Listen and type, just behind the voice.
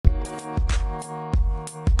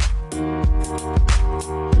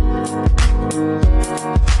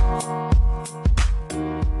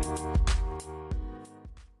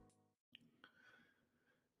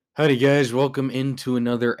Howdy, guys. Welcome into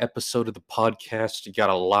another episode of the podcast. We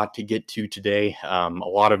got a lot to get to today. A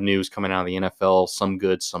lot of news coming out of the NFL, some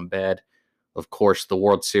good, some bad. Of course, the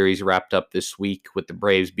World Series wrapped up this week with the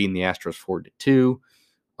Braves beating the Astros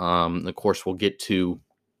 4-2. Of course, we'll get to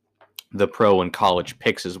the pro and college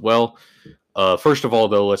picks as well. First of all,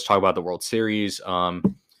 though, let's talk about the World Series.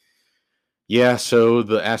 So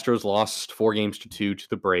the Astros lost 4-2 to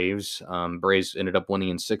the Braves. Braves ended up winning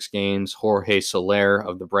in 6 games. Jorge Soler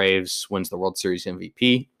of the Braves wins the World Series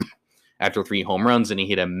MVP after 3 home runs, and he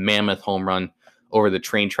hit a mammoth home run over the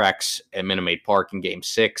train tracks at Minute Maid Park in Game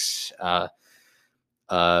 6. Put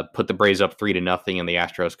the Braves up 3-0, and the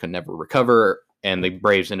Astros could never recover, and the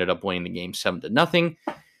Braves ended up winning the game 7-0,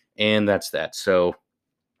 and that's that. So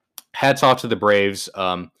hats off to the Braves.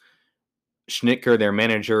 Schnitker, their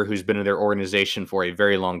manager, who's been in their organization for a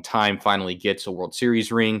very long time, finally gets a World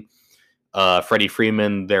Series ring. Freddie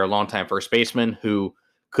Freeman, their longtime first baseman, who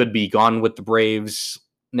could be gone with the Braves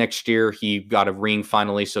next year, he got a ring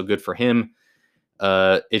finally, so good for him.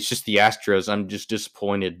 It's just the Astros. I'm just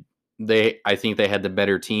disappointed. I think they had the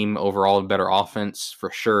better team overall, and better offense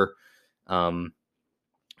for sure, and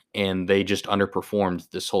they just underperformed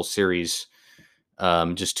this whole series.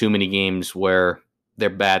 Just too many games where their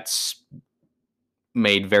bats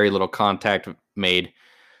made very little contact, made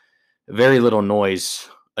very little noise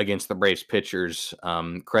against the Braves pitchers.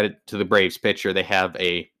 Credit to the Braves pitcher. They have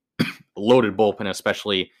a loaded bullpen,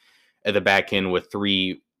 especially at the back end with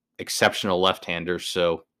 3 exceptional left-handers.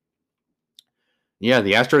 So, yeah,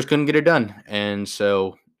 the Astros couldn't get it done. And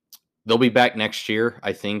so they'll be back next year,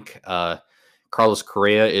 I think. Carlos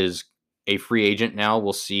Correa is a free agent now.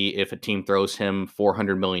 We'll see if a team throws him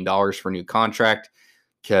 $400 million for a new contract,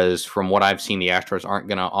 because from what I've seen, the Astros aren't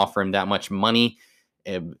going to offer him that much money,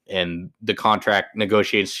 and the contract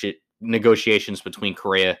negotiations between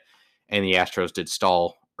Correa and the Astros did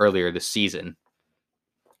stall earlier this season.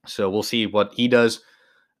 So we'll see what he does,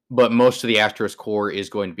 but most of the Astros core is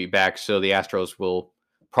going to be back, so the Astros will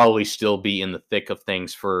probably still be in the thick of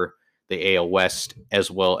things for the AL West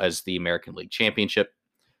as well as the American League Championship.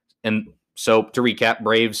 And so to recap,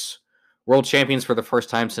 Braves world champions for the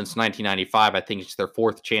first time since 1995. I think it's their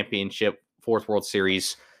 4th championship, 4th World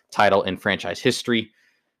Series title in franchise history,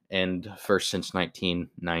 and first since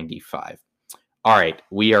 1995. All right,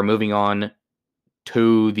 we are moving on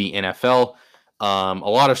to the NFL. A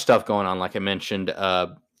lot of stuff going on, like I mentioned.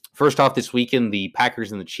 First off, this weekend, the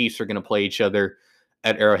Packers and the Chiefs are going to play each other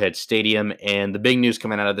at Arrowhead Stadium, and the big news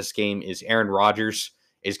coming out of this game is Aaron Rodgers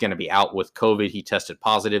is going to be out with COVID. He tested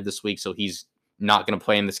positive this week, so he's not going to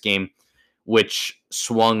play in this game, which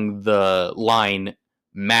swung the line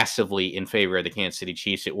massively in favor of the Kansas City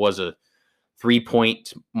Chiefs. It was a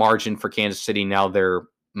 3-point margin for Kansas City. Now they're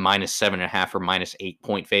 -7.5 or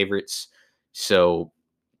 -8-point favorites. So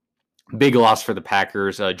big loss for the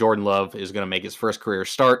Packers. Jordan Love is going to make his first career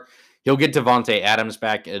start. He'll get Devontae Adams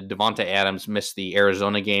back. Devontae Adams missed the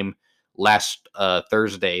Arizona game last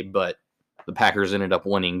Thursday, but the Packers ended up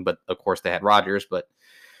winning. But of course they had Rodgers. But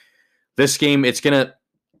this game, it's gonna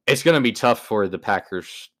be tough for the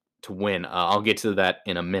Packers to win. I'll get to that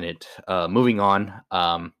in a minute. Moving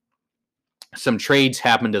on, some trades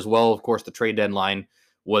happened as well. Of course, the trade deadline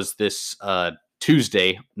was this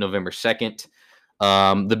Tuesday, November 2nd.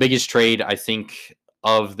 The biggest trade, I think,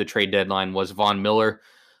 of the trade deadline was Von Miller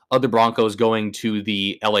of the Broncos going to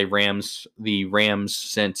the LA Rams. The Rams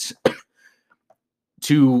sent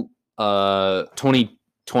 2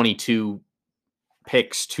 2022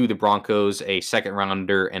 picks to the Broncos, a 2nd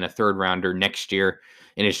rounder and a 3rd rounder next year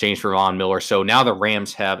in exchange for Von Miller. So now the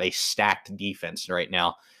Rams have a stacked defense right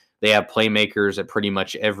now. They have playmakers at pretty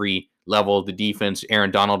much every level of the defense. Aaron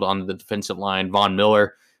Donald on the defensive line, Von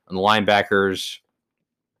Miller on the linebackers,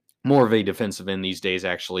 more of a defensive end these days,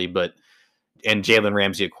 actually, and Jalen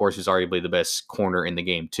Ramsey, of course, is arguably the best corner in the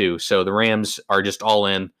game, too. So the Rams are just all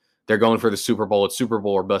in. They're going for the Super Bowl. It's Super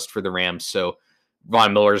Bowl or bust for the Rams. So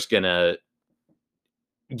Von Miller's going to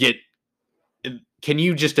get. Can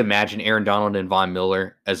you just imagine Aaron Donald and Von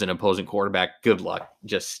Miller as an opposing quarterback? Good luck.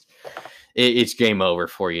 It's game over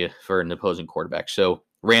for you for an opposing quarterback. So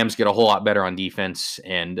Rams get a whole lot better on defense,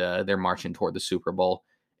 and they're marching toward the Super Bowl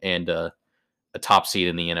and a top seed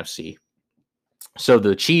in the NFC. So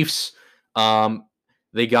the Chiefs,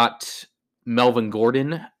 they got Melvin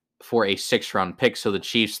Gordon for a 6th-round pick. So the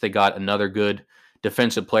Chiefs, they got another good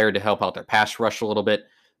defensive player to help out their pass rush a little bit.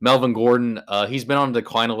 Melvin Gordon, he's been on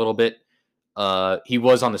decline a little bit. He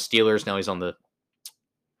was on the Steelers. Now he's on the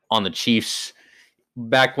Chiefs.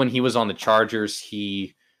 Back when he was on the Chargers,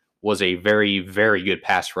 he was a very, very good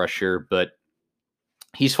pass rusher, but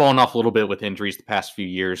he's fallen off a little bit with injuries the past few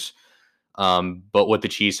years. But with the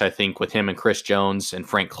Chiefs, I think with him and Chris Jones and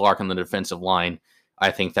Frank Clark on the defensive line, I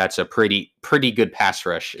think that's a pretty good pass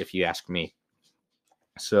rush, if you ask me.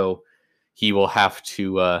 So he will have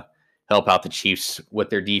to help out the Chiefs with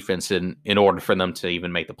their defense in order for them to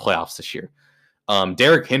even make the playoffs this year.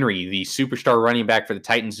 Derrick Henry, the superstar running back for the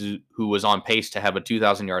Titans, who was on pace to have a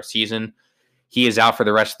 2,000-yard season, he is out for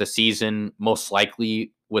the rest of the season, most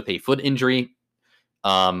likely with a foot injury.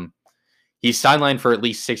 He's sidelined for at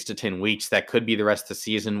least 6 to 10 weeks. That could be the rest of the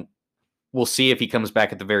season. We'll see if he comes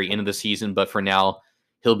back at the very end of the season, but for now,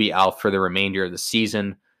 he'll be out for the remainder of the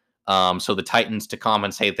season. So the Titans, to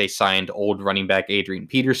compensate, they signed old running back Adrian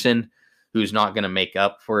Peterson, who's not going to make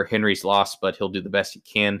up for Henry's loss, but he'll do the best he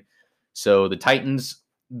can. So the Titans,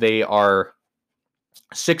 they are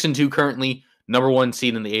 6-2 currently, number 1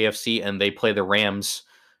 seed in the AFC, and they play the Rams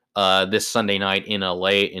this Sunday night in LA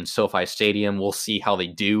in SoFi Stadium. We'll see how they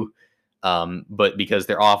do. But because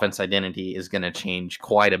their offense identity is going to change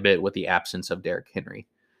quite a bit with the absence of Derrick Henry.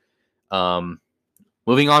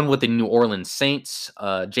 Moving on with the New Orleans Saints,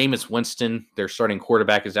 Jameis Winston, their starting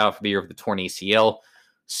quarterback, is out for the year with the torn ACL.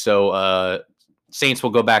 So Saints will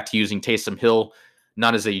go back to using Taysom Hill,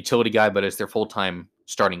 not as a utility guy, but as their full-time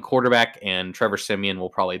starting quarterback, and Trevor Siemian will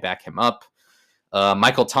probably back him up.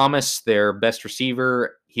 Michael Thomas, their best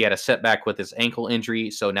receiver, he had a setback with his ankle injury,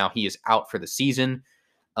 so now he is out for the season.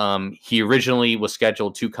 He originally was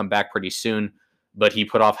scheduled to come back pretty soon, but he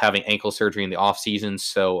put off having ankle surgery in the offseason,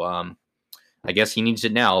 so I guess he needs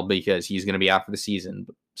it now because he's going to be out for the season.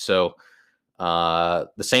 So the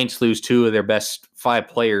Saints lose 2 of their best 5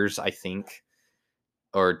 players, I think,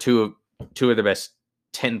 or two of their best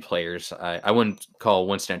 10 players. I wouldn't call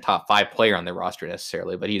Winston a top 5 player on their roster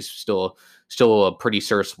necessarily, but he's still a pretty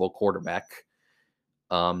serviceable quarterback.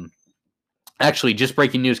 Actually, just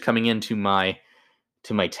breaking news coming into my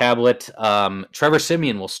tablet. Trevor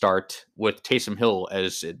Siemian will start with Taysom Hill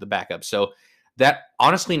as the backup. So that,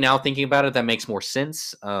 honestly, now thinking about it, that makes more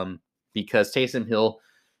sense because Taysom Hill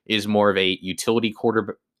is more of a utility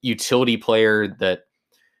player that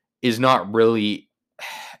is not really,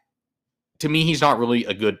 to me, he's not really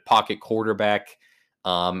a good pocket quarterback.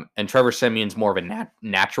 And Trevor Siemian's more of a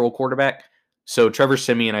natural quarterback. So Trevor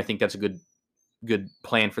Siemian, I think that's a good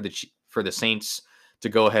plan for the Saints to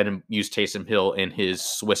go ahead and use Taysom Hill in his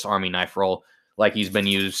Swiss Army knife role, like he's been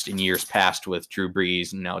used in years past with Drew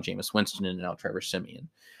Brees and now Jameis Winston and now Trevor Siemian.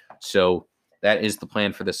 So that is the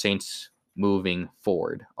plan for the Saints moving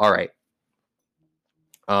forward. All right.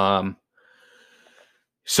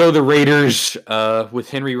 So the Raiders with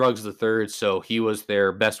Henry Ruggs III, so he was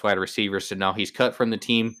their best wide receiver, so now he's cut from the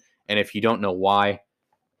team. And if you don't know why,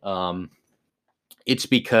 it's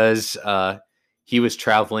because he was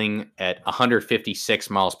traveling at 156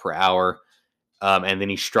 miles per hour, and then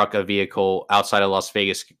he struck a vehicle outside of Las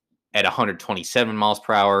Vegas at 127 miles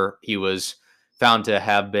per hour. He was found to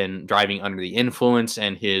have been driving under the influence,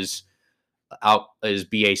 and his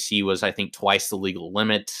BAC was, I think, twice the legal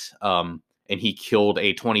limit. And he killed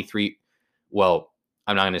a 23. Well,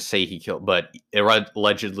 I'm not going to say he killed, but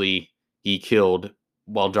allegedly he killed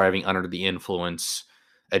while driving under the influence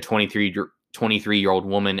a 23-year-old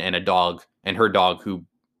woman and a dog, and her dog, who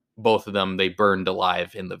both of them, they burned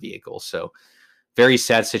alive in the vehicle. So very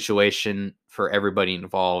sad situation for everybody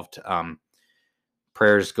involved.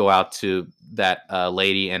 Prayers go out to that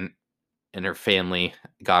lady and her family.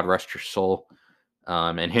 God rest her soul.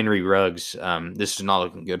 And Henry Ruggs, this is not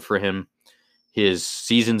looking good for him. His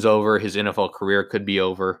season's over. His NFL career could be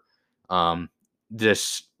over.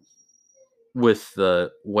 This, with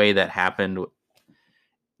the way that happened,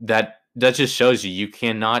 that just shows you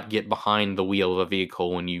cannot get behind the wheel of a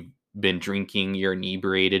vehicle when you've been drinking, you're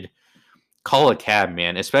inebriated. Call a cab,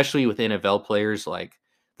 man, especially with NFL players. Like,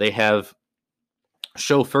 they have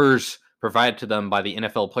chauffeurs provided to them by the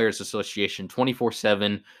NFL Players Association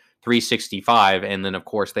 24/7, 365. And then, of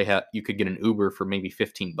course, you could get an Uber for maybe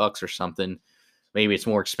 $15 or something. Maybe it's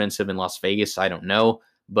more expensive in Las Vegas. I don't know.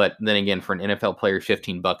 But then again, for an NFL player,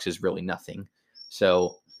 $15 is really nothing.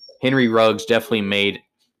 So Henry Ruggs definitely made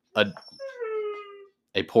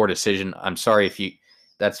a poor decision. I'm sorry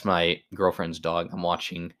that's my girlfriend's dog. I'm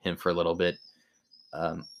watching him for a little bit.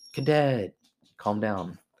 Cadet, calm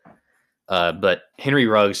down. But Henry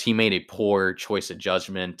Ruggs, he made a poor choice of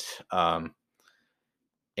judgment.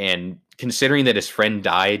 And considering that his friend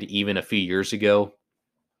died even a few years ago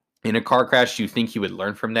in a car crash, you think he would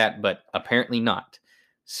learn from that, but apparently not.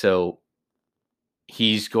 So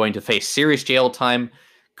he's going to face serious jail time,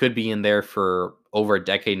 could be in there for over a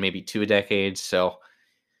decade, maybe 2 decades. So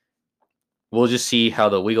we'll just see how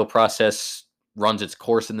the legal process runs its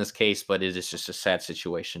course in this case, but it is just a sad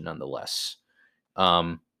situation nonetheless.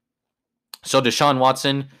 So Deshaun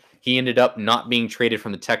Watson, he ended up not being traded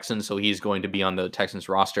from the Texans, so he's going to be on the Texans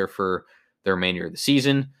roster for the remainder of the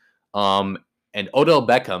season. And Odell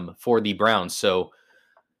Beckham for the Browns. So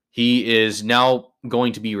he is now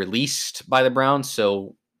going to be released by the Browns.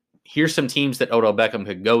 So here's some teams that Odell Beckham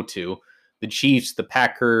could go to: the Chiefs, the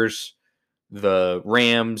Packers, the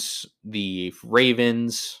Rams, the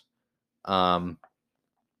Ravens.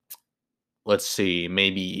 Let's see,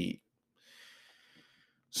 maybe.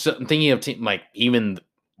 So I'm thinking of like even,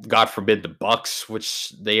 God forbid, the Bucks,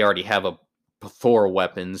 which they already have a plethora of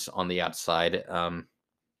weapons on the outside.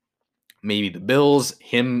 Maybe the Bills,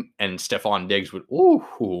 him and Stephon Diggs would.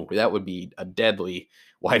 Ooh, that would be a deadly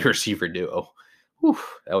wide receiver duo. Ooh,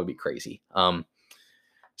 that would be crazy.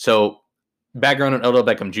 So background on Odell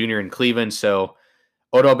Beckham Jr. in Cleveland. So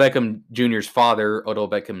Odell Beckham Jr.'s father, Odell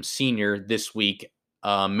Beckham Sr., this week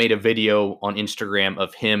made a video on Instagram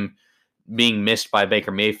of him being missed by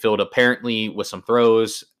Baker Mayfield, apparently with some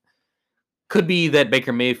throws. Could be that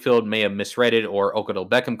Baker Mayfield may have misread it, or Odell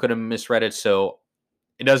Beckham could have misread it. So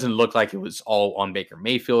it doesn't look like it was all on Baker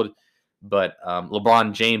Mayfield. But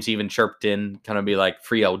LeBron James even chirped in, kind of be like,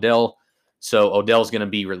 free Odell. So Odell's going to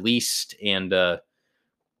be released, and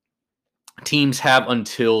teams have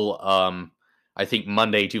until I think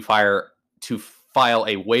Monday to file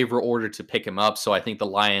a waiver order to pick him up. So I think the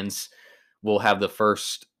Lions will have the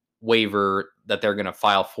first waiver that they're going to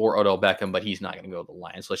file for Odell Beckham, but he's not going to go to the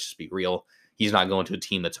Lions. Let's just be real. He's not going to a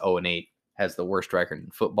team that's 0-8, has the worst record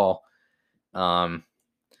in football.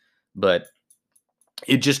 But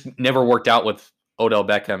it just never worked out with Odell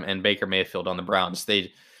Beckham and Baker Mayfield on the Browns.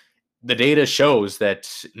 The data shows that,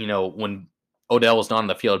 when Odell was not on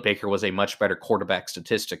the field, Baker was a much better quarterback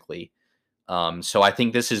statistically. So I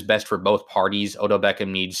think this is best for both parties. Odell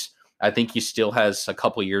Beckham I think he still has a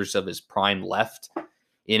couple years of his prime left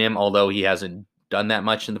in him, although he hasn't done that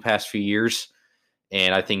much in the past few years.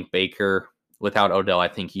 And I think Baker, without Odell, I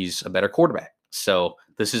think he's a better quarterback. So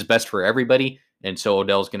this is best for everybody. And so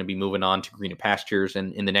Odell's going to be moving on to greener pastures.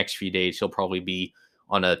 And in the next few days, he'll probably be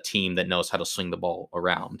on a team that knows how to swing the ball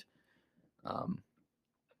around.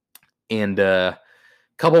 And a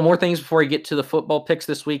couple more things before I get to the football picks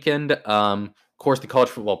this weekend. Of course, the college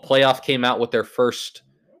football playoff came out with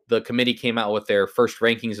the committee came out with their first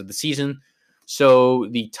rankings of the season. So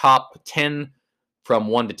the top 10 from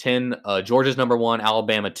 1 to 10, Georgia's number 1,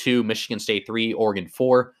 Alabama 2, Michigan State 3, Oregon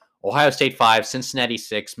 4, Ohio State 5, Cincinnati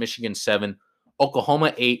 6, Michigan 7,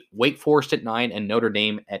 Oklahoma 8, Wake Forest at 9, and Notre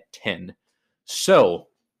Dame at 10. So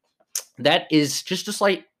that is just a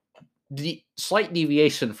slight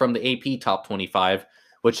deviation from the AP top 25,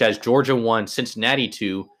 which has Georgia 1, Cincinnati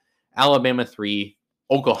 2, Alabama 3,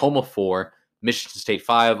 Oklahoma 4, Michigan State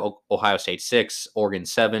 5, Ohio State 6, Oregon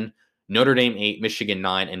 7, Notre Dame 8, Michigan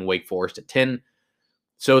 9, and Wake Forest at 10.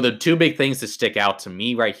 So the two big things that stick out to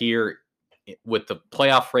me right here with the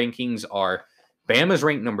playoff rankings are Bama's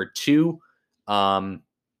ranked number 2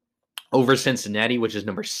 over Cincinnati, which is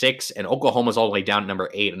number 6, and Oklahoma's all the way down at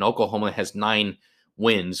number 8, and Oklahoma has 9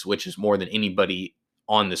 wins, which is more than anybody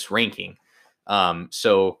on this ranking.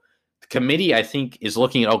 So the committee, I think, is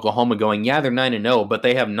looking at Oklahoma going, yeah, they're 9-0, but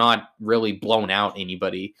they have not really blown out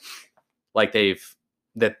anybody like they're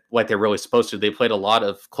really supposed to. They played a lot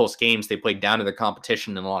of close games. They played down to their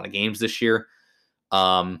competition in a lot of games this year.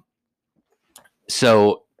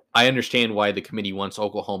 So I understand why the committee wants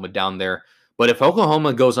Oklahoma down there. But if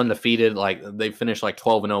Oklahoma goes undefeated, like they finish like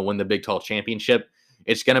 12-0, win the Big 12 championship,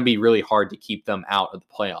 it's going to be really hard to keep them out of the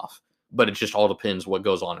playoff. But it just all depends what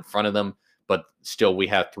goes on in front of them. But still, we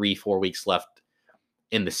have 3-4 weeks left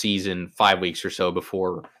in the season, 5 weeks or so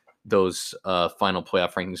before those final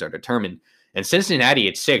playoff rankings are determined. And Cincinnati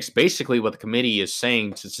at 6, basically what the committee is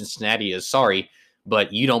saying to Cincinnati is, sorry,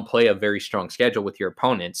 but you don't play a very strong schedule with your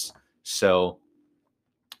opponents. So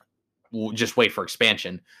we'll just wait for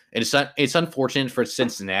expansion. And it's unfortunate for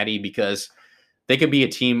Cincinnati because they could be a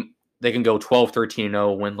team, they can go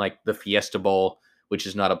 12-13-0, win like the Fiesta Bowl, which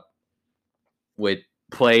is not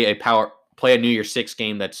play a New Year's Six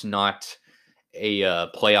game that's not a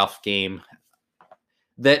playoff game.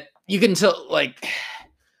 That you can tell, like,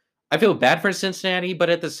 I feel bad for Cincinnati, but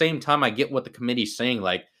at the same time, I get what the committee's saying.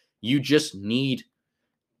 Like, you just need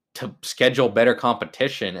to schedule better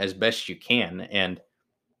competition as best you can. And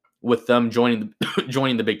with them joining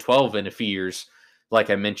the Big 12 in a few years, like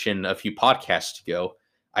I mentioned a few podcasts ago,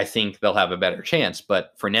 I think they'll have a better chance.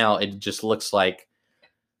 But for now, it just looks like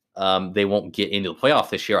they won't get into the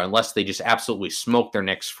playoff this year unless they just absolutely smoke their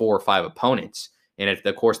next 4 or 5 opponents. And if,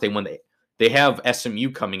 of course, they have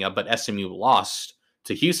SMU coming up, but SMU lost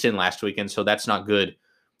to Houston last weekend, so that's not good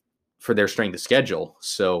for their strength of schedule.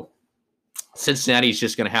 So Cincinnati is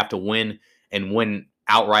just going to have to win and win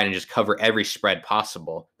outright and just cover every spread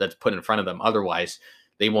possible that's put in front of them. Otherwise,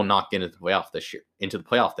 they will not get into the playoff this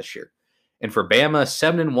year. And for Bama,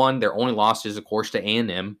 7-1, their only loss is, of course, to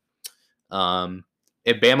A&M.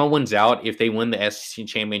 If Bama wins out, if they win the SEC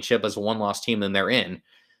championship as a one-loss team, then they're in.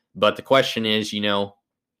 But the question is,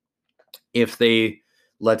 if they,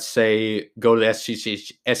 let's say, go to the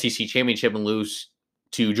SEC championship and lose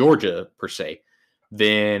to Georgia, per se,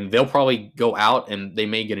 then they'll probably go out and they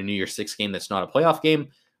may get a New Year's Six game that's not a playoff game,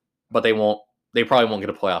 but they probably won't get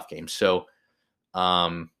a playoff game. So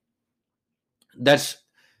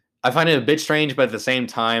I find it a bit strange, but at the same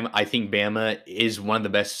time, I think Bama is one of the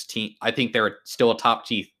best team. I think they're still a top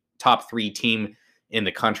 3 team in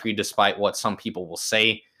the country, despite what some people will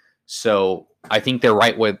say. So I think they're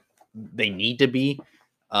right where they need to be.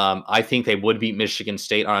 I think they would beat Michigan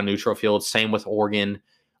State on a neutral field. Same with Oregon.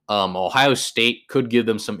 Ohio State could give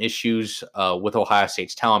them some issues with Ohio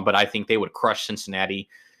State's talent, but I think they would crush Cincinnati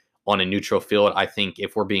on a neutral field. I think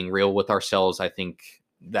if we're being real with ourselves, I think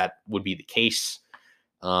that would be the case.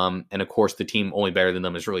 And of course, the team only better than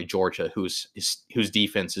them is really Georgia, whose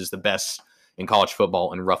defense is the best in college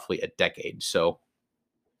football in roughly a decade. So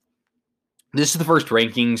this is the first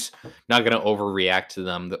rankings. Not going to overreact to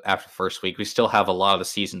them after the first week. We still have a lot of the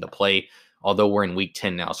season to play, although we're in week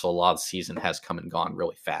 10 now, so a lot of the season has come and gone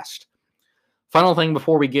really fast. Final thing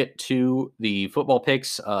before we get to the football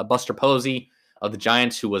picks, Buster Posey of the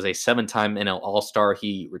Giants, who was a 7-time NL All-Star,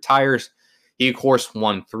 he retires. He, of course,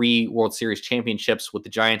 won 3 World Series championships with the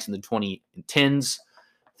Giants in the 2010s.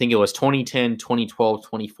 I think it was 2010, 2012,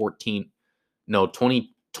 2014. No,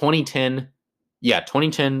 2010. Yeah,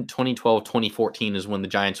 2010, 2012, 2014 is when the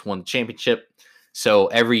Giants won the championship. So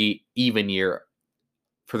every even year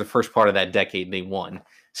for the first part of that decade, they won.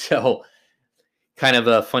 So kind of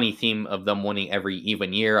a funny theme of them winning every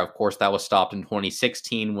even year. Of course, that was stopped in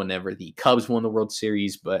 2016 whenever the Cubs won the World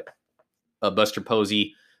Series. But Buster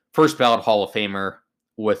Posey, first ballot Hall of Famer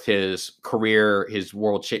with his career, his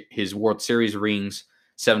World Series rings,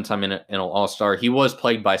 7-time NL All-Star. He was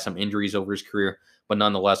plagued by some injuries over his career, but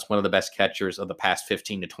nonetheless, one of the best catchers of the past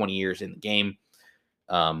 15 to 20 years in the game.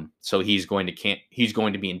 So he's going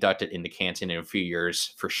to be inducted into Canton in a few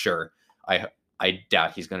years for sure. I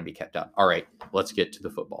doubt he's going to be kept out. All right, let's get to the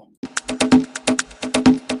football.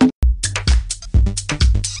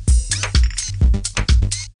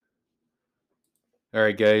 All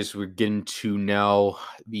right, guys, we're getting to now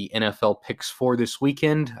the NFL picks for this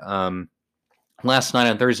weekend. Last night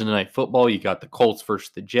on Thursday Night Football, you got the Colts versus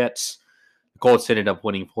the Jets. The Colts ended up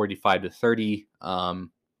winning 45-30.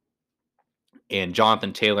 And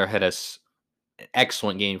Jonathan Taylor had an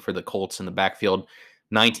excellent game for the Colts in the backfield.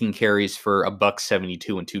 19 carries for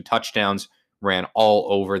 $172 and 2 touchdowns. Ran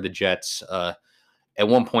all over the Jets. At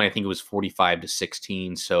one point, I think it was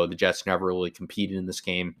 45-16. So the Jets never really competed in this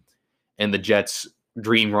game. And the Jets'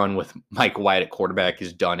 dream run with Mike White at quarterback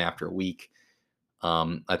is done after a week.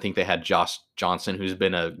 I think they had Josh Johnson, who's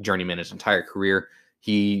been a journeyman his entire career.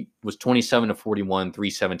 He was 27-41,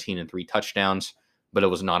 317, and 3 touchdowns, but it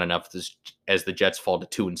was not enough as the Jets fall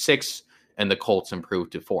to 2-6, and the Colts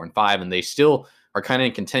improved to 4-5, and they still are kind of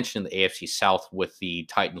in contention in the AFC South with the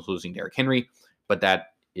Titans losing Derrick Henry, but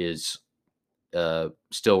that is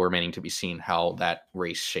still remaining to be seen how that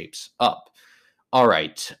race shapes up. All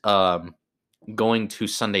right, going to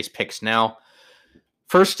Sunday's picks now.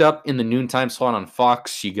 First up in the noontime slot on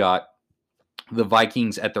Fox, you got the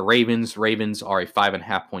Vikings at the Ravens. Ravens are a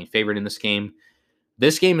 5.5-point favorite in this game.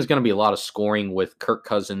 This game is going to be a lot of scoring with Kirk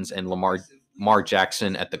Cousins and Lamar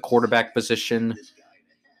Jackson at the quarterback position.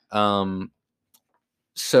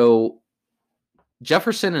 So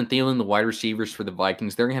Jefferson and Thielen, the wide receivers for the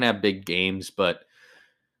Vikings, they're going to have big games, but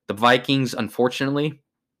the Vikings, unfortunately,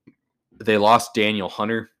 they lost Daniel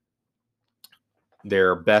Hunter,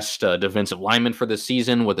 their best defensive lineman for the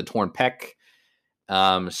season, with a torn pec.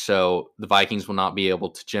 So the Vikings will not be able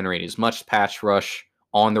to generate as much pass rush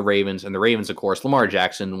on the Ravens. And the Ravens, of course, Lamar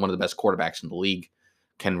Jackson, one of the best quarterbacks in the league,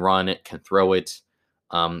 can run it, can throw it.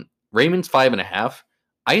 Ravens 5.5.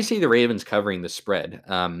 I see the Ravens covering the spread.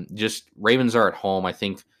 Just Ravens are at home. I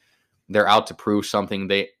think they're out to prove something.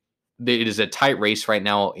 It is a tight race right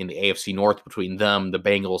now in the AFC North between them, the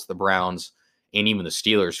Bengals, the Browns, and even the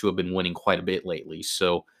Steelers, who have been winning quite a bit lately.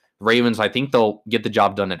 So Ravens, I think they'll get the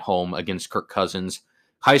job done at home against Kirk Cousins.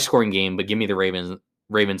 High-scoring game, but give me the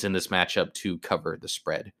Ravens in this matchup to cover the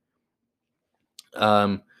spread.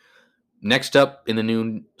 Next up in the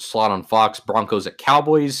noon slot on Fox, Broncos at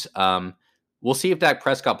Cowboys. We'll see if Dak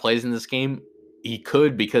Prescott plays in this game. He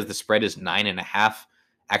could, because the spread is 9.5,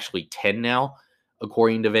 actually 10 now,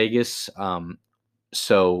 according to Vegas.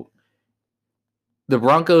 So the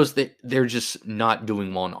Broncos, they're just not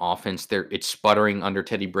doing well on offense. It's sputtering under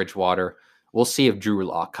Teddy Bridgewater. We'll see if Drew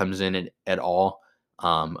Lock comes in at all.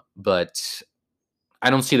 But I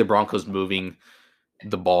don't see the Broncos moving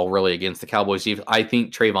the ball really against the Cowboys. I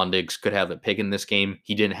think Trayvon Diggs could have a pick in this game.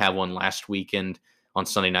 He didn't have one last weekend on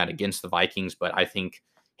Sunday night against the Vikings, but I think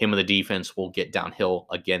him and the defense will get downhill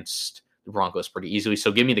against the Broncos pretty easily. So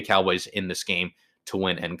give me the Cowboys in this game to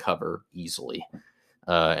win and cover easily.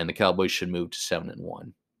 And the Cowboys should move to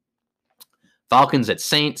 7-1. Falcons at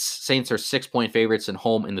Saints. Saints are 6-point favorites and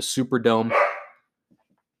home in the Superdome.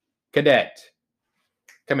 Cadet,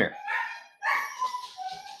 come here.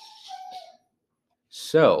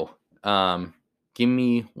 So, give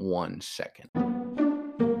me 1 second.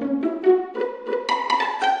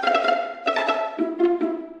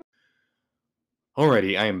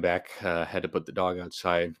 Alrighty, I am back. Had to put the dog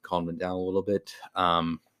outside, calm it down a little bit.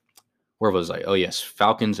 Where was I? Oh, yes.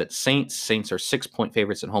 Falcons at Saints. Saints are 6-point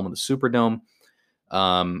favorites at home in the Superdome.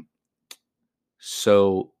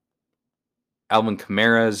 So Alvin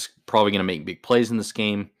Kamara's probably going to make big plays in this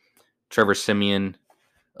game. Trevor Siemian,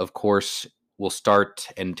 of course, will start,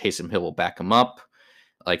 and Taysom Hill will back him up,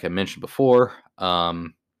 like I mentioned before.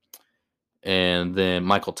 And then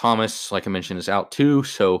Michael Thomas, like I mentioned, is out too.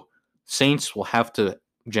 So Saints will have to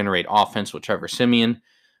generate offense with Trevor Siemian.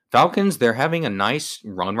 Falcons, they're having a nice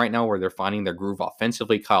run right now where they're finding their groove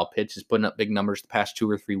offensively. Kyle Pitts is putting up big numbers the past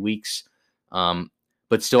 2 or 3 weeks.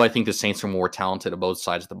 But still, I think the Saints are more talented on both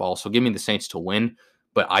sides of the ball. So give me the Saints to win.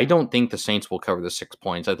 But I don't think the Saints will cover the 6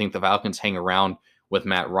 points. I think the Falcons hang around with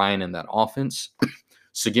Matt Ryan in that offense.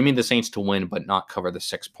 So give me the Saints to win, but not cover the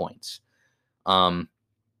 6 points.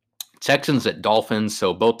 Texans at Dolphins.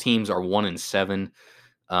 So both teams are 1-7.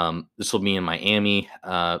 This will be in Miami.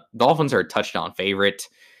 Dolphins are a touchdown favorite.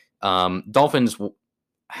 Dolphins,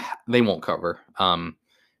 they won't cover.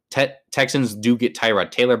 Texans do get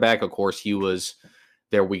Tyrod Taylor back. Of course, he was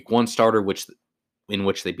their week 1 starter, in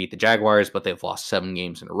which they beat the Jaguars, but they've lost 7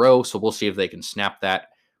 games in a row. So we'll see if they can snap that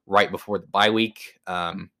right before the bye week.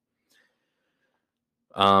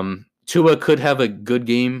 Tua could have a good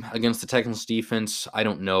game against the Texans defense. I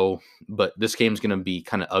don't know, but this game's going to be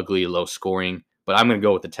kind of ugly, low scoring. But I'm going to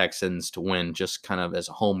go with the Texans to win, just kind of as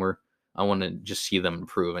a homer. I want to just see them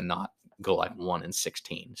improve and not go like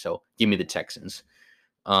 1-16. So give me the Texans.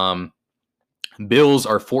 Bills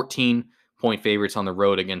are 14-point favorites on the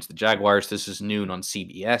road against the Jaguars. This is noon on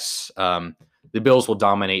CBS. The Bills will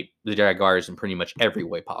dominate the Jaguars in pretty much every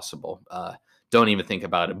way possible. Don't even think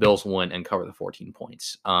about it. Bills win and cover the 14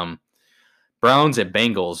 points. Browns at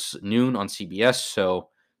Bengals, noon on CBS. So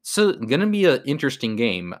it's going to be an interesting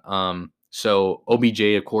game. So OBJ,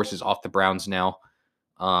 of course, is off the Browns now.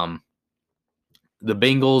 The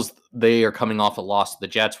Bengals, they are coming off a loss to the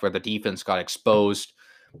Jets where the defense got exposed,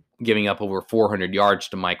 giving up over 400 yards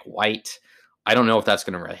to Mike White. I don't know if that's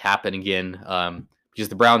going to really happen again because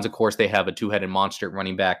the Browns, of course, they have a 2-headed monster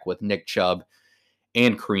running back with Nick Chubb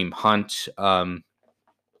and Kareem Hunt. Kareem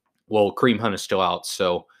Hunt is still out,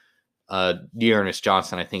 so Dearness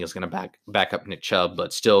Johnson, I think, is going to back up Nick Chubb.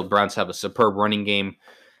 But still, the Browns have a superb running game.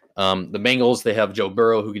 The Bengals, they have Joe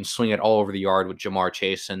Burrow, who can swing it all over the yard with Jamar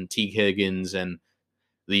Chase and T. Higgins and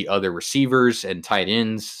the other receivers and tight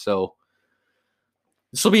ends. So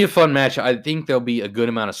this will be a fun match. I think there'll be a good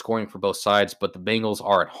amount of scoring for both sides, but the Bengals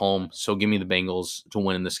are at home, so give me the Bengals to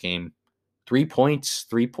win in this game. 3 points,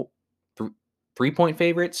 3-point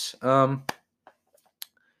favorites. I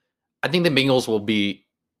think the Bengals will be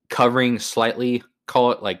covering slightly,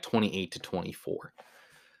 call it like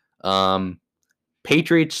 28-24.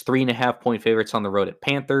 Patriots, 3.5-point favorites on the road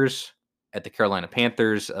at the Carolina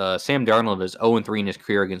Panthers. Sam Darnold is 0-3 in his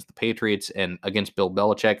career against the Patriots and against Bill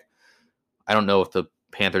Belichick. I don't know if the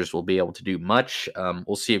Panthers will be able to do much.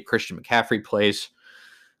 We'll see if Christian McCaffrey plays.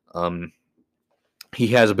 He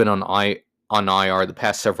has been on IR the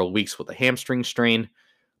past several weeks with a hamstring strain,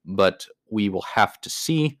 but we will have to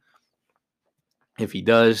see if he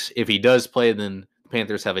does. If he does play, then the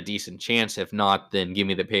Panthers have a decent chance. If not, then give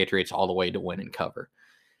me the Patriots all the way to win and cover.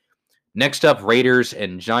 Next up, Raiders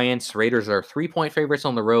and Giants. Raiders are 3-point favorites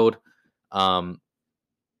on the road.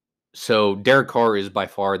 So Derek Carr is by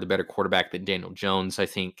far the better quarterback than Daniel Jones, I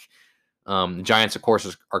think. The Giants, of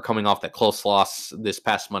course, are coming off that close loss this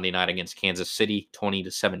past Monday night against Kansas City,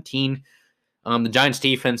 20-17. The Giants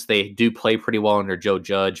defense, they do play pretty well under Joe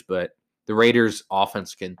Judge, but the Raiders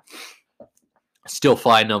offense can still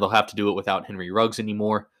fly. No, they'll have to do it without Henry Ruggs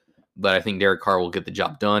anymore, but I think Derek Carr will get the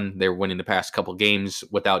job done. They're winning the past couple games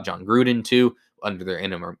without John Gruden, too, under their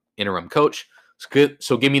interim coach.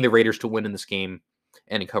 So give me the Raiders to win in this game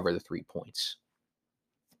and cover the 3 points.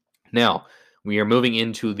 Now, we are moving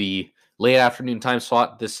into the late afternoon time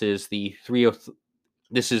slot. This is the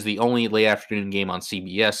only late afternoon game on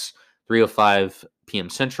CBS, 3:05 p.m.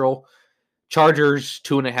 Central. Chargers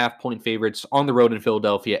 2.5-point favorites on the road in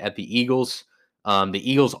Philadelphia at the Eagles. The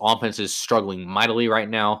Eagles' offense is struggling mightily right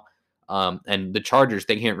now. And the Chargers,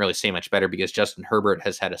 they can't really say much better because Justin Herbert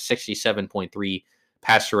has had a 67.3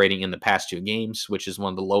 passer rating in the past 2 games, which is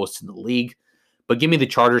one of the lowest in the league. But give me the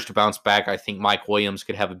Chargers to bounce back. I think Mike Williams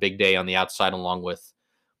could have a big day on the outside along with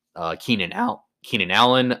Keenan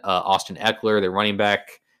Allen, Austin Eckler, their running back,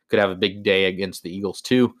 could have a big day against the Eagles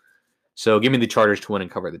too. So give me the Chargers to win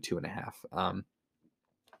and cover the 2.5.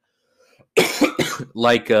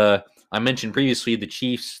 Like I mentioned previously, the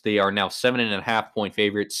Chiefs, they are now 7.5-point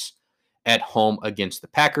favorites at home against the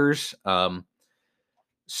Packers.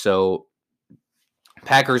 So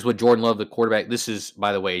Packers with Jordan Love, the quarterback. This is,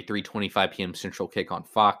 by the way, 3:25 p.m. Central kick on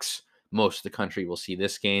Fox. Most of the country will see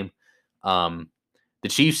this game. The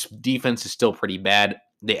Chiefs' defense is still pretty bad.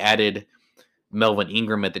 They added Melvin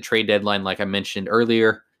Ingram at the trade deadline, like I mentioned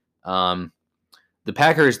earlier. The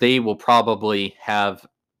Packers, they will probably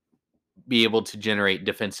be able to generate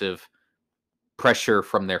defensive pressure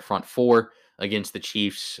from their front four against the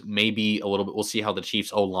Chiefs. Maybe a little bit. We'll see how the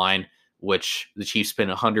Chiefs O-line, which the Chiefs spent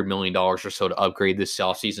 $100 million or so to upgrade this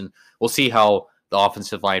offseason. We'll see how the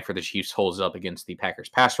offensive line for the Chiefs holds up against the Packers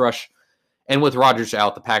pass rush. And with Rodgers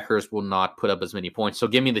out, the Packers will not put up as many points. So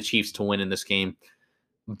give me the Chiefs to win in this game.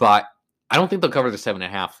 But I don't think they'll cover the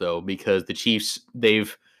 7.5, though, because the Chiefs,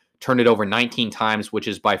 they've turned it over 19 times, which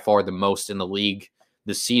is by far the most in the league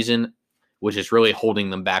this season, which is really holding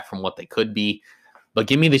them back from what they could be. But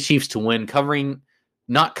give me the Chiefs to win,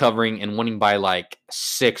 not covering, and winning by like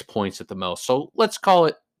 6 points at the most. So let's call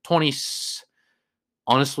it 20.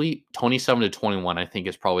 Honestly, 27-21, I think,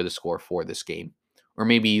 is probably the score for this game. Or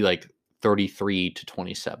maybe like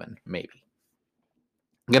 33-27, maybe.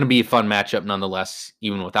 Going to be a fun matchup nonetheless,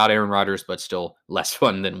 even without Aaron Rodgers, but still less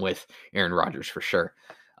fun than with Aaron Rodgers for sure.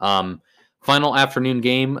 Final afternoon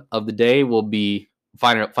game of the day will be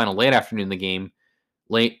final late afternoon the game.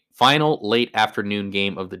 Final late afternoon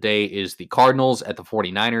game of the day is the Cardinals at the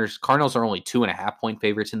 49ers. Cardinals are only 2.5-point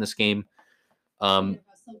favorites in this game.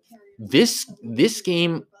 This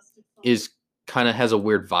game is kind of has a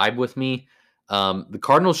weird vibe with me. The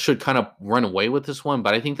Cardinals should kind of run away with this one,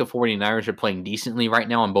 but I think the 49ers are playing decently right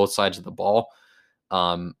now on both sides of the ball.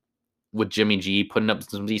 With Jimmy G putting up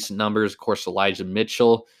some decent numbers. Of course, Elijah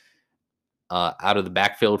Mitchell out of the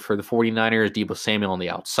backfield for the 49ers. Deebo Samuel on the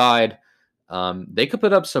outside. They could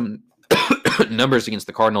put up some numbers against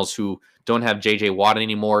the Cardinals, who don't have J.J. Watt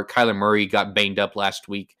anymore. Kyler Murray got banged up last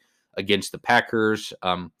week against the Packers.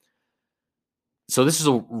 So this is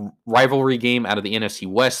a rivalry game out of the NFC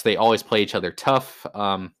West. They always play each other tough.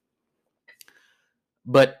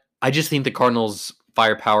 But I just think the Cardinals'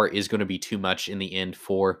 firepower is going to be too much in the end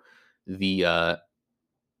for the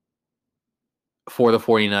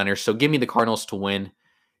 49ers. So give me the Cardinals to win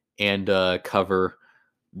and cover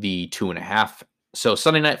the 2.5. So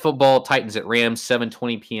Sunday Night Football, Titans at Rams,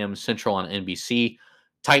 7:20 p.m. Central on NBC.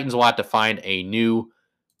 Titans will have to find a new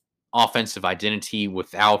offensive identity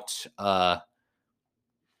without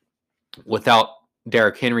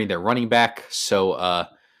Derrick Henry, their running back. So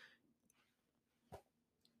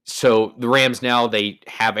the Rams now, they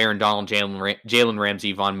have Aaron Donald, Jalen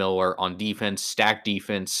Ramsey, Von Miller on defense, stacked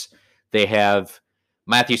defense. They have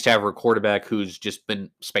Matthew Stafford, quarterback, who's just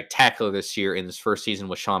been spectacular this year in his first season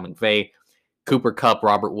with Sean McVay. Cooper Kupp,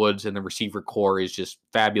 Robert Woods, and the receiver core is just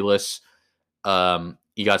fabulous.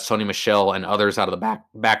 You got Sony Michel and others out of the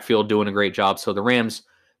backfield doing a great job. So the Rams,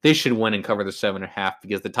 they should win and cover the 7.5,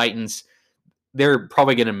 because the Titans, they're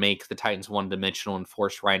probably going to make the Titans one-dimensional and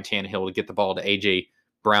force Ryan Tannehill to get the ball to A.J.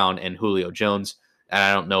 Brown and Julio Jones. And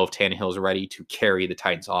I don't know if Tannehill is ready to carry the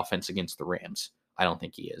Titans offense against the Rams. I don't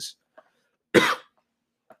think he is.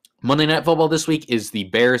 Monday Night Football this week is the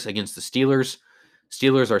Bears against the Steelers.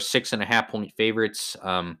 Steelers are 6.5-point favorites.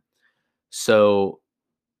 So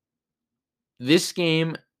this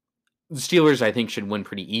game, the Steelers, I think, should win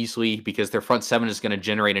pretty easily, because their front seven is going to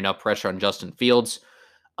generate enough pressure on Justin Fields,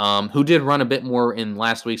 who did run a bit more in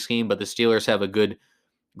last week's game, but the Steelers have a good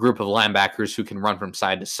group of linebackers who can run from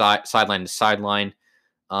sideline to sideline.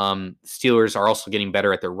 Steelers are also getting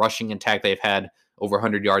better at their rushing attack. They've had over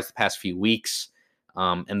 100 yards the past few weeks.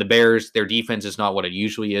 And the Bears, their defense is not what it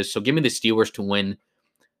usually is. So give me the Steelers to win.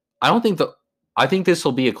 I think this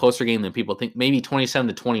will be a closer game than people think. Maybe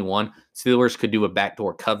 27-21. Steelers could do a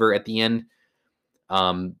backdoor cover at the end.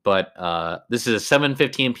 But this is a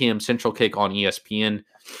 7:15 p.m. Central kick on ESPN.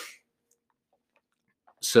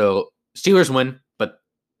 So Steelers win, but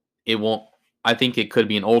it won't. I think it could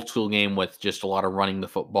be an old school game with just a lot of running the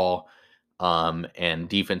football. and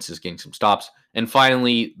defense is getting some stops. And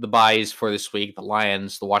finally, the buys for this week: the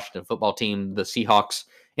Lions, the Washington football team, the Seahawks,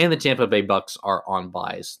 and the Tampa Bay Bucks are on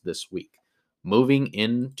buys this week. Moving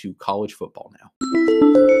into college football now.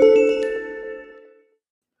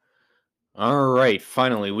 All right,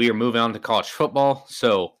 finally, we are moving on to college football.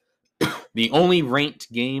 So the only ranked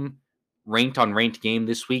game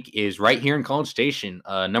this week is right here in College Station.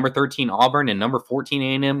 Number 13 Auburn and number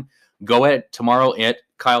 14 A&M go at tomorrow at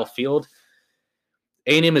Kyle Field.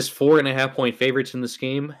 A&M is 4.5-point favorites in this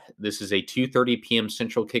game. This is a 2:30 p.m.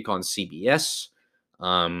 Central kick on CBS.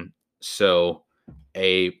 So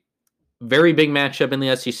a very big matchup in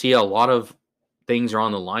the SEC. A lot of things are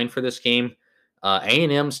on the line for this game.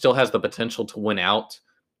 A&M still has the potential to win out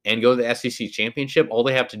and go to the SEC championship. All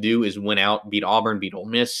they have to do is win out, beat Auburn, beat Ole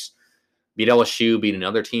Miss, beat LSU, beat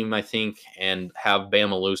another team, I think, and have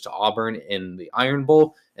Bama lose to Auburn in the Iron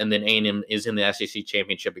Bowl, and then A&M is in the SEC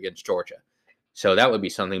championship against Georgia. So that would be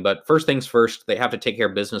something. But first things first, they have to take care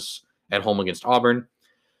of business at home against Auburn.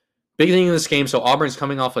 Big thing in this game, so Auburn's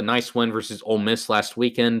coming off a nice win versus Ole Miss last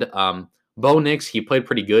weekend. Bo Nix, he played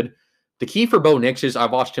pretty good. The key for Bo Nix is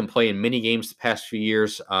I've watched him play in many games the past few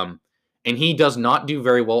years, and he does not do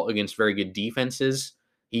very well against very good defenses.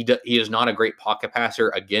 He is not a great pocket passer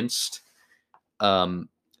against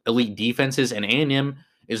elite defenses, and A&M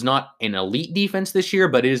is not an elite defense this year,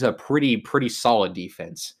 but it is a pretty solid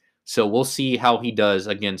defense. So we'll see how he does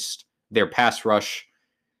against their pass rush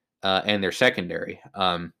and their secondary.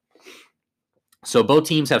 So both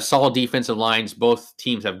teams have solid defensive lines. Both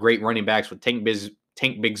teams have great running backs with Tank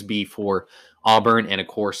Bigsby for Auburn, and of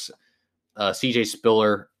course, CJ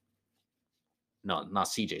Spiller. No, not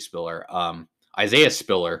CJ Spiller. Isaiah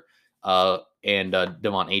Spiller and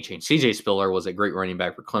Devon Achane. CJ Spiller was a great running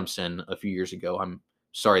back for Clemson a few years ago. I'm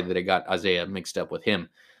sorry that I got Isaiah mixed up with him.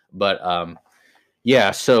 But yeah,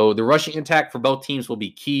 so the rushing attack for both teams will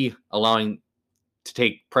be key, allowing to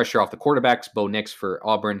take pressure off the quarterbacks. Bo Nix for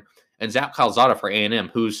Auburn and Zach Calzada for A&M,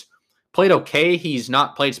 who's played okay. He's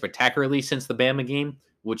not played spectacularly since the Bama game,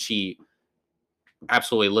 which he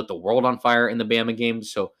absolutely lit the world on fire in the Bama game.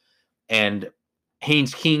 So, and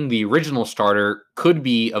Haynes King, the original starter, could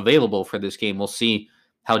be available for this game. We'll see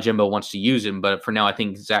how Jimbo wants to use him, but for now, I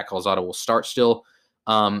think Zach Calzada will start still.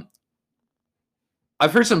 I've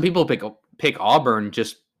heard some people pick Auburn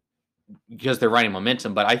just because they're riding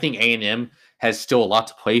momentum, but I think A&M has still a lot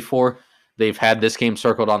to play for. They've had this game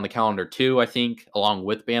circled on the calendar too, I think, along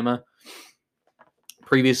with Bama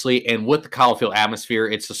previously. And with the Kyle Field atmosphere,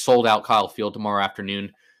 it's a sold-out Kyle Field tomorrow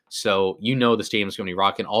afternoon. So you know the stadium's going to be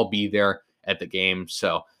rocking. I'll be there at the game.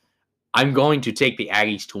 So I'm going to take the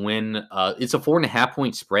Aggies to win. It's a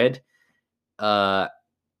 4.5-point spread.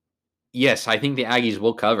 Yes, I think the Aggies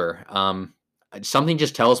will cover. Something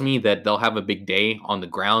just tells me that they'll have a big day on the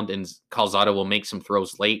ground, and Calzada will make some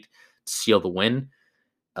throws late to seal the win,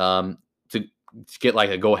 to get like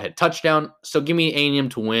a go-ahead touchdown. So give me A&M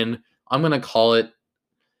to win. I'm going to call it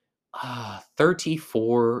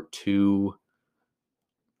 34-24.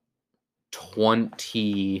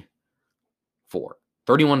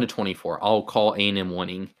 31-24. I'll call A&M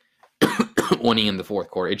winning in the fourth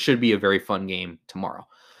quarter. It should be a very fun game tomorrow.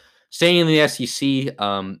 Staying in the SEC,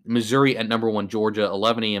 Missouri at number 1 Georgia,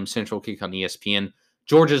 11 a.m. Central kick on ESPN.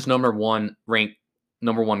 Georgia's number one ranked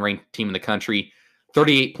team in the country,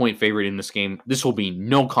 38-point favorite in this game. This will be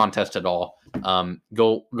no contest at all.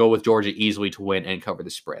 Go with Georgia easily to win and cover the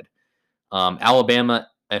spread. Alabama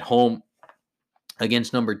at home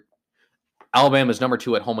against Alabama's number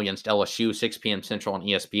 2 at home against LSU, 6 p.m. Central on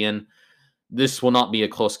ESPN. This will not be a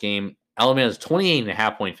close game. Alabama's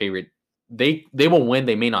 28.5-point favorite. They will win.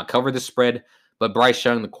 They may not cover the spread, but Bryce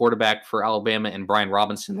Young, the quarterback for Alabama, and Brian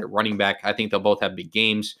Robinson, their running back, I think they'll both have big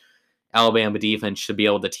games. Alabama defense should be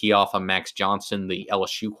able to tee off on Max Johnson, the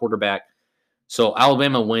LSU quarterback. So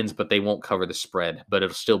Alabama wins, but they won't cover the spread, but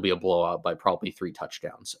it'll still be a blowout by probably 3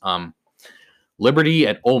 touchdowns. Liberty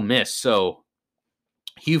at Ole Miss. So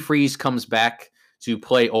Hugh Freeze comes back to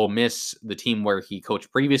play Ole Miss, the team where he coached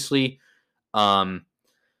previously.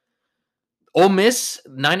 Ole Miss,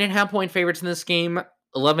 9.5-point favorites in this game.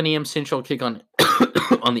 11 a.m. Central kick on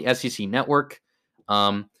on the SEC network.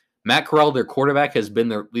 Matt Corral, their quarterback, has been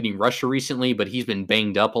their leading rusher recently, but he's been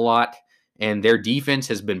banged up a lot, and their defense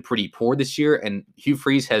has been pretty poor this year. And Hugh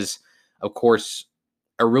Freeze has, of course,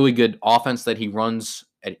 a really good offense that he runs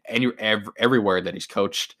at everywhere that he's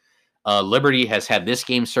coached. Liberty has had this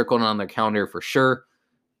game circled on their calendar for sure.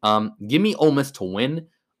 Give me Ole Miss to win,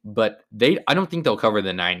 but I don't think they'll cover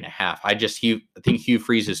the 9.5. I think Hugh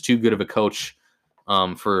Freeze is too good of a coach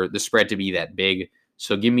for the spread to be that big.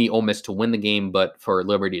 So give me Ole Miss to win the game, but for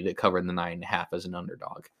Liberty to cover the 9.5 as an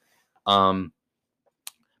underdog.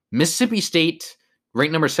 Mississippi State,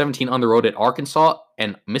 ranked number 17 on the road at Arkansas,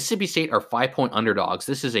 and Mississippi State are 5-point underdogs.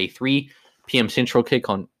 This is a 3 p.m. Central kick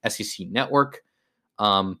on SEC Network.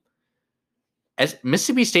 As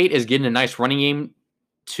Mississippi State is getting a nice running game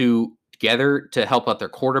together to help out their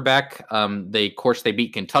quarterback. They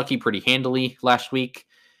beat Kentucky pretty handily last week.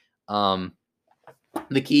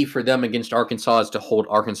 The key for them against Arkansas is to hold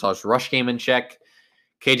Arkansas's rush game in check.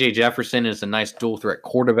 KJ Jefferson is a nice dual threat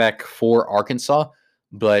quarterback for Arkansas,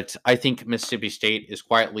 but I think Mississippi State is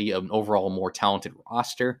quietly an overall more talented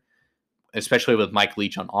roster, especially with Mike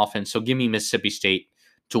Leach on offense. So give me Mississippi State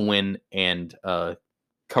to win and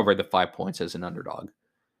cover the 5 points as an underdog.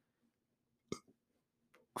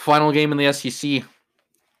 Final game in the SEC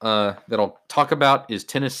that I'll talk about is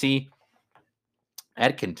Tennessee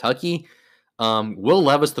at Kentucky. Will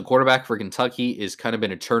Levis, the quarterback for Kentucky, is kind of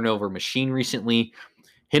been a turnover machine recently.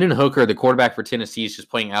 Hendon Hooker, the quarterback for Tennessee, is just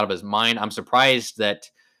playing out of his mind. I'm surprised that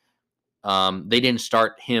they didn't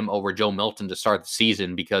start him over Joe Milton to start the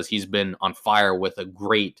season because he's been on fire with a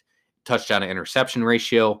great touchdown to interception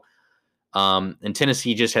ratio. And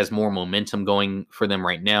Tennessee just has more momentum going for them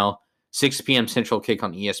right now. 6 p.m. Central kick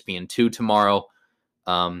on ESPN2 tomorrow.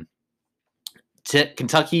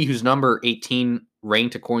 Kentucky, who's number 18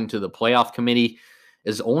 ranked according to the playoff committee,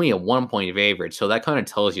 is only a 1-point favorite. So that kind of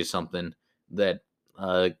tells you something that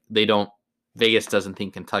Vegas doesn't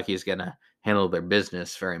think Kentucky is going to handle their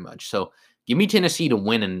business very much. So give me Tennessee to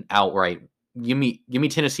win and outright. Give me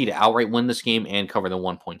Tennessee to outright win this game and cover the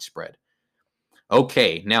 1-point spread.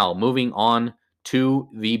 Okay, now moving on to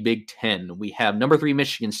the Big Ten. We have number 3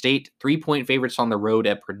 Michigan State, 3-point favorites on the road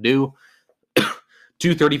at Purdue.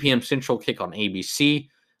 2:30 p.m. Central kick on ABC.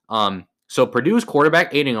 So Purdue's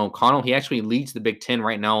quarterback, Aiden O'Connell, he actually leads the Big Ten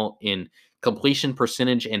right now in completion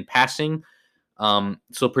percentage and passing.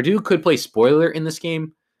 So Purdue could play spoiler in this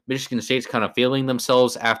game. Michigan State's kind of failing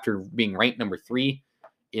themselves after being ranked number 3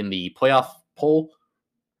 in the playoff poll.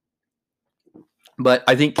 But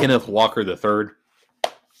I think Kenneth Walker III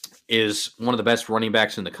is one of the best running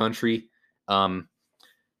backs in the country.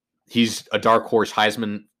 He's a dark horse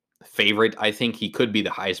Heisman favorite. I think he could be the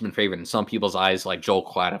Heisman favorite in some people's eyes, like Joel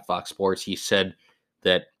Klatt at Fox Sports. He said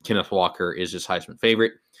that Kenneth Walker is his Heisman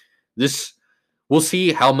favorite. We'll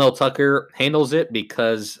see how Mel Tucker handles it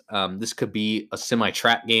because this could be a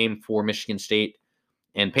semi-trap game for Michigan State.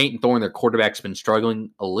 And Peyton Thorne, their quarterback's been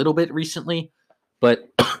struggling a little bit recently. But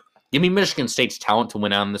give me Michigan State's talent to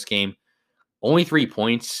win out in this game. Only 3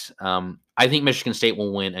 points. I think Michigan State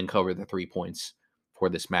will win and cover the 3 points for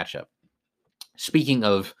this matchup. Speaking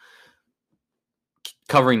of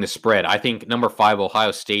covering the spread, I think number 5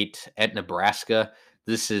 Ohio State at Nebraska.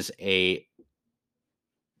 This is a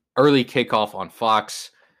early kickoff on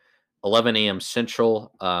Fox, 11 a.m.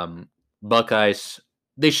 Central. Buckeyes,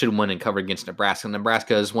 they should win and cover against Nebraska.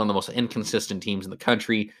 Nebraska is one of the most inconsistent teams in the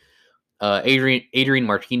country. Adrian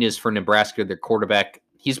Martinez for Nebraska, their quarterback,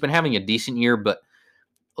 he's been having a decent year, but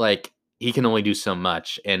he can only do so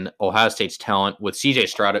much. And Ohio State's talent with CJ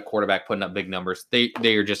Stroud at quarterback putting up big numbers, they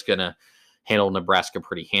are just going to handle Nebraska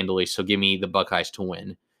pretty handily. So give me the Buckeyes to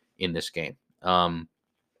win in this game.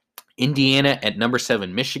 Indiana at number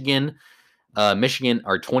 7, Michigan. Michigan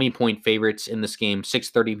are 20-point favorites in this game,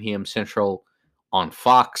 6:30 p.m. Central on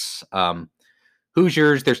Fox.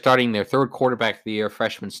 Hoosiers, they're starting their 3rd quarterback of the year,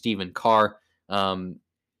 freshman Stephen Carr.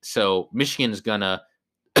 So Michigan is going to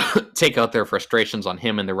take out their frustrations on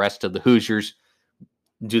him and the rest of the Hoosiers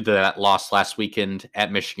due to that loss last weekend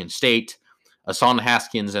at Michigan State. Hassan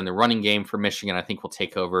Haskins and the running game for Michigan, I think, will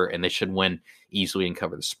take over, and they should win easily and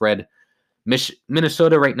cover the spread.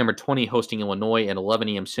 Minnesota, ranked number 20, hosting Illinois at 11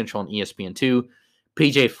 a.m. Central on ESPN2.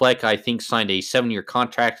 PJ Fleck, I think, signed a 7-year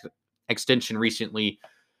contract extension recently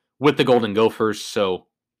with the Golden Gophers, so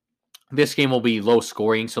this game will be low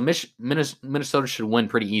scoring. So Minnesota should win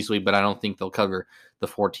pretty easily, but I don't think they'll cover the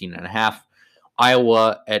 14.5.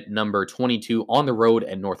 Iowa at number 22 on the road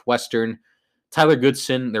at Northwestern. Tyler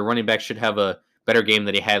Goodson, their running back, should have a better game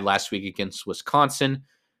than he had last week against Wisconsin.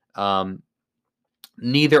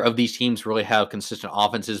 Neither of these teams really have consistent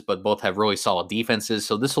offenses, but both have really solid defenses.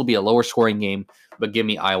 So this will be a lower scoring game, but give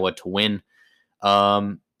me Iowa to win.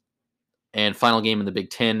 And final game in the Big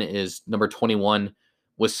Ten is number 21,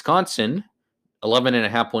 Wisconsin,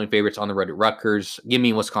 11.5-point favorites on the road at Rutgers. Give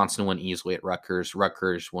me Wisconsin win easily at Rutgers.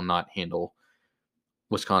 Rutgers will not handle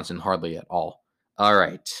Wisconsin hardly at all. All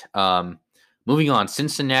right. Moving on,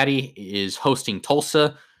 Cincinnati is hosting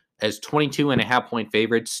Tulsa as 22.5-point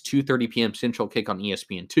favorites, 2:30 p.m. Central kick on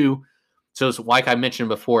ESPN2. So it's like I mentioned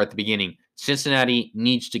before at the beginning, Cincinnati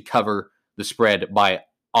needs to cover the spread by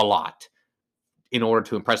a lot in order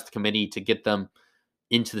to impress the committee to get them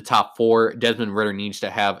into the top 4. Desmond Ridder needs to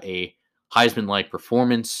have a Heisman-like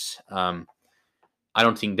performance. I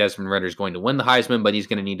don't think Desmond Ridder is going to win the Heisman, but he's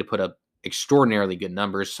going to need to put up extraordinarily good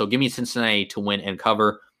numbers. So give me Cincinnati to win and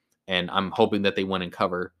cover, and I'm hoping that they win and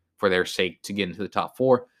cover for their sake to get into the top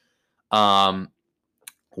 4.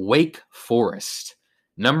 Wake Forest,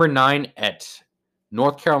 number 9 at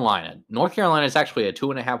North Carolina. North Carolina is actually a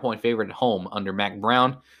 2.5-point favorite at home under Mac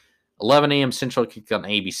Brown. 11 a.m. Central kick on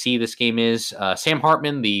ABC. This game is Sam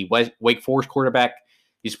Hartman, the Wake Forest quarterback.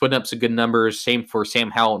 He's putting up some good numbers. Same for Sam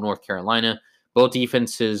Howell at North Carolina. Both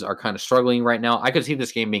defenses are kind of struggling right now. I could see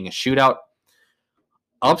this game being a shootout.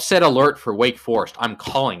 Upset alert for Wake Forest. I'm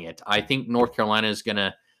calling it. I think North Carolina is going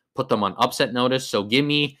to put them on upset notice. So give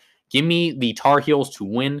me the Tar Heels to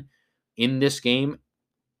win in this game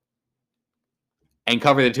and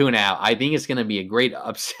cover the 2.5. I think it's going to be a great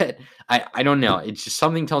upset. I don't know. It's just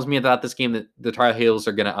something tells me about this game that the Tar Heels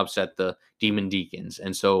are going to upset the Demon Deacons.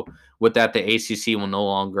 And so with that, the ACC will no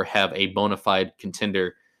longer have a bona fide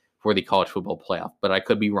contender for the college football playoff. But I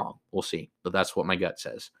could be wrong. We'll see. But that's what my gut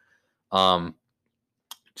says.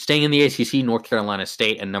 Staying in the ACC, North Carolina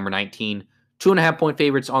State and number 19. 2.5-point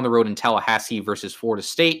favorites on the road in Tallahassee versus Florida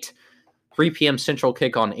State. 3 p.m. Central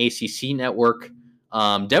kick on ACC Network.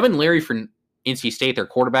 Devin Leary for NC State, their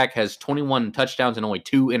quarterback, has 21 touchdowns and only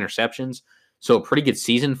 2 interceptions. So a pretty good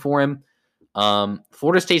season for him.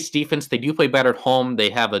 Florida State's defense, they do play better at home.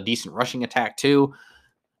 They have a decent rushing attack too.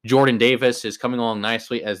 Jordan Davis is coming along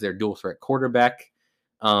nicely as their dual threat quarterback.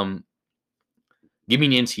 Give me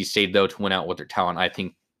NC State though to win out with their talent. I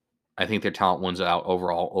think their talent wins out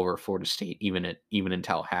overall over Florida State, even in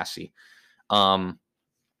Tallahassee.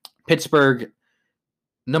 Pittsburgh,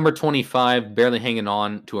 number 25, barely hanging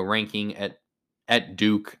on to a ranking at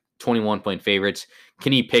Duke, 21-point favorites.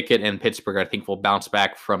 Kenny Pickett and Pittsburgh, I think, will bounce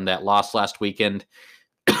back from that loss last weekend.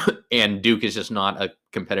 And Duke is just not a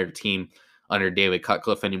competitive team under David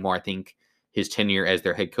Cutcliffe anymore. I think his tenure as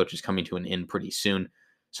their head coach is coming to an end pretty soon.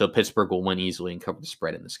 So Pittsburgh will win easily and cover the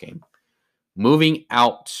spread in this game. Moving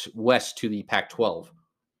out west to the Pac-12.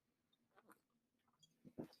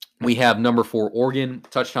 We have number 4 Oregon,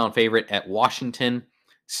 touchdown favorite at Washington.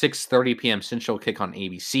 6:30 p.m. Central kick on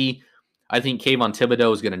ABC. I think Kayvon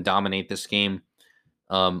Thibodeau is going to dominate this game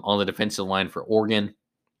on the defensive line for Oregon.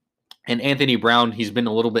 And Anthony Brown, he's been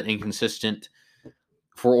a little bit inconsistent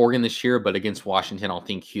for Oregon this year, but against Washington, I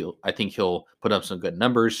think he'll put up some good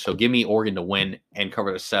numbers. So give me Oregon to win and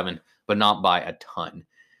cover the 7, but not by a ton.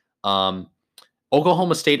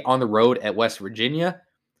 Oklahoma State on the road at West Virginia.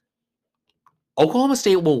 Oklahoma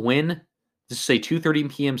State will win. This is a 2:30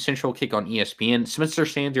 p.m. Central kick on ESPN. Spencer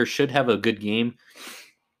Sanders should have a good game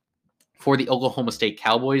for the Oklahoma State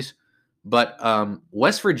Cowboys. But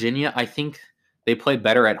West Virginia, I think they play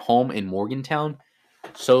better at home in Morgantown.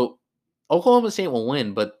 So Oklahoma State will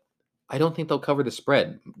win, but I don't think they'll cover the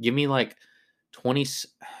spread. Give me like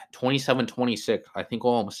 27-26. I think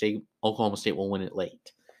Oklahoma State will win it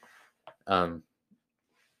late.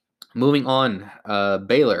 Moving on,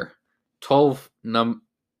 Baylor,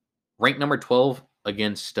 ranked number 12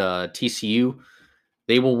 against TCU.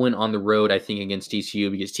 They will win on the road, I think, against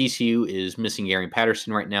TCU because TCU is missing Gary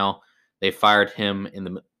Patterson right now. They fired him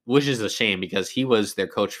which is a shame because he was their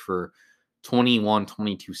coach for 21,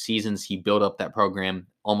 22 seasons. He built up that program,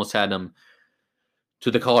 almost had them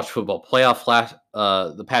to the college football playoff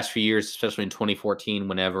the past few years, especially in 2014,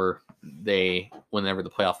 whenever the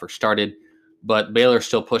playoff first started. But Baylor's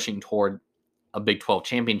still pushing toward a Big 12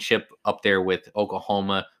 championship up there with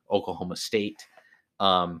Oklahoma State.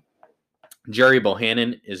 Jerry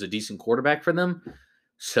Bohannon is a decent quarterback for them.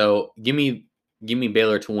 So give me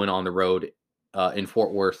Baylor to win on the road in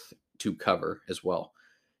Fort Worth to cover as well.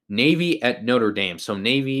 Navy at Notre Dame. So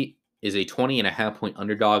Navy is a 20.5-point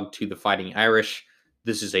underdog to the Fighting Irish.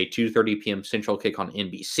 This is a 2:30 p.m. Central kick on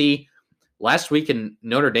NBC. Last week in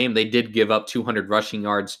Notre Dame, they did give up 200 rushing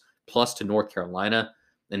yards plus to North Carolina.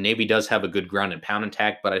 The Navy does have a good ground and pound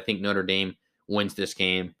attack, but I think Notre Dame wins this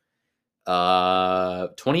game.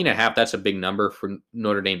 20.5, that's a big number for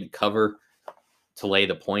Notre Dame to cover, to lay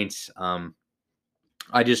the points.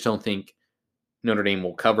 I just don't think Notre Dame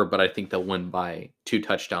will cover, but I think they'll win by 2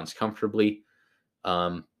 touchdowns comfortably.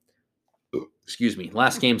 Excuse me.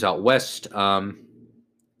 Last game's out west.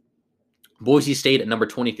 Boise State at number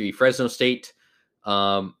 23, Fresno State.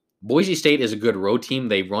 Boise State is a good road team.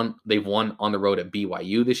 They've won on the road at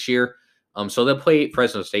BYU this year. So they'll play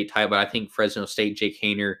Fresno State tight, but I think Fresno State, Jake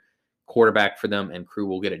Hayner, quarterback for them, and crew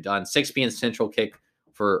will get it done. 6 p.m. Central kick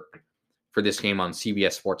for this game on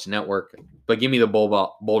CBS Sports Network. But give me the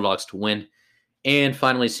Bulldogs to win. And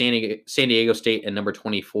finally, San Diego State at number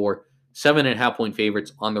 24, 7.5-point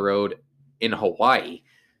favorites on the road in Hawaii.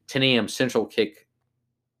 10 a.m. Central kick.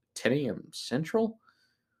 10 a.m. Central?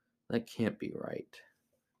 That can't be right.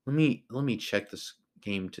 Let me check this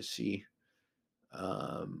game to see.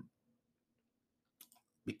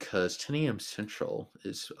 Because 10 a.m. Central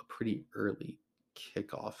is a pretty early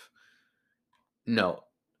kickoff. No,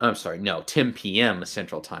 I'm sorry. No, 10 p.m.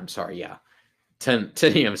 Central time. Sorry, yeah. 10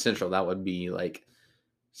 a.m. Central. That would be like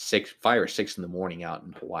 5 or 6 in the morning out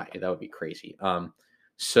in Hawaii. That would be crazy.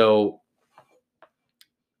 So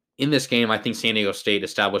in this game, I think San Diego State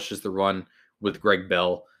establishes the run with Greg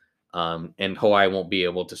Bell, and Hawaii won't be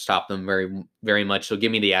able to stop them very, very much. So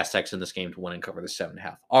give me the Aztecs in this game to win and cover the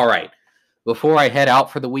 7.5. All right. Before I head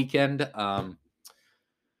out for the weekend,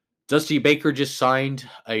 Dusty Baker just signed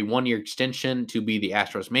a 1-year extension to be the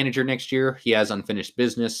Astros manager next year. He has unfinished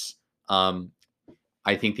business.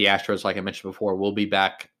 I think the Astros, like I mentioned before, will be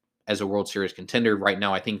back as a World Series contender. Right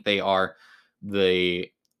now, I think they are the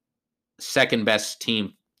second best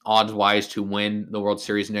team odds-wise to win the World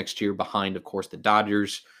Series next year, behind, of course, the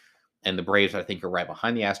Dodgers, and the Braves, I think, are right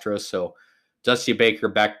behind the Astros. So Dusty Baker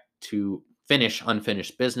back to finish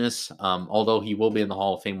unfinished business. Although he will be in the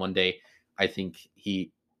Hall of Fame one day, I think his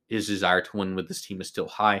desire to win with this team is still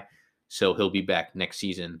high. So he'll be back next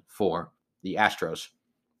season for the Astros.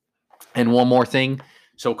 And one more thing.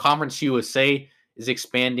 So Conference USA is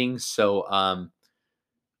expanding. So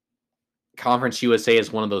Conference USA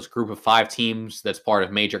is one of those group of 5 teams that's part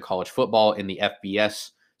of major college football in the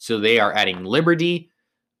FBS. So they are adding Liberty,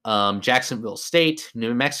 Jacksonville State,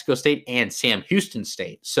 New Mexico State, and Sam Houston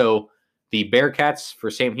State. So the Bearcats for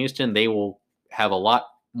Sam Houston, they will have a lot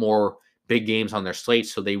more big games on their slate.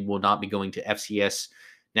 So they will not be going to FCS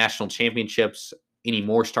national championships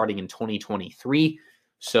anymore starting in 2023.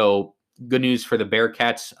 So good news for the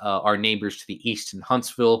Bearcats, our neighbors to the east in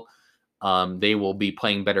Huntsville. They will be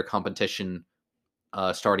playing better competition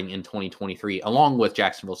starting in 2023, along with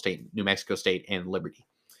Jacksonville State, New Mexico State, and Liberty.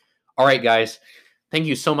 All right, guys. Thank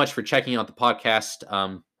you so much for checking out the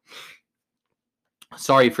podcast.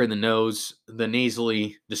 Sorry for the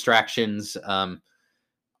nasally distractions.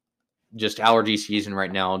 Just allergy season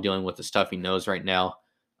right now, dealing with the stuffy nose right now.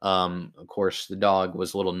 Of course, the dog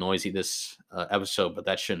was a little noisy this episode, but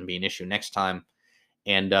that shouldn't be an issue next time.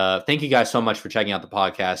 And thank you guys so much for checking out the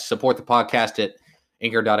podcast. Support the podcast at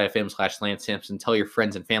anchor.fm/Lance Sampson. Tell your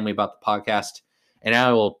friends and family about the podcast. And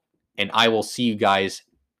I will see you guys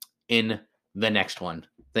in the next one.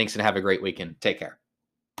 Thanks and have a great weekend. Take care.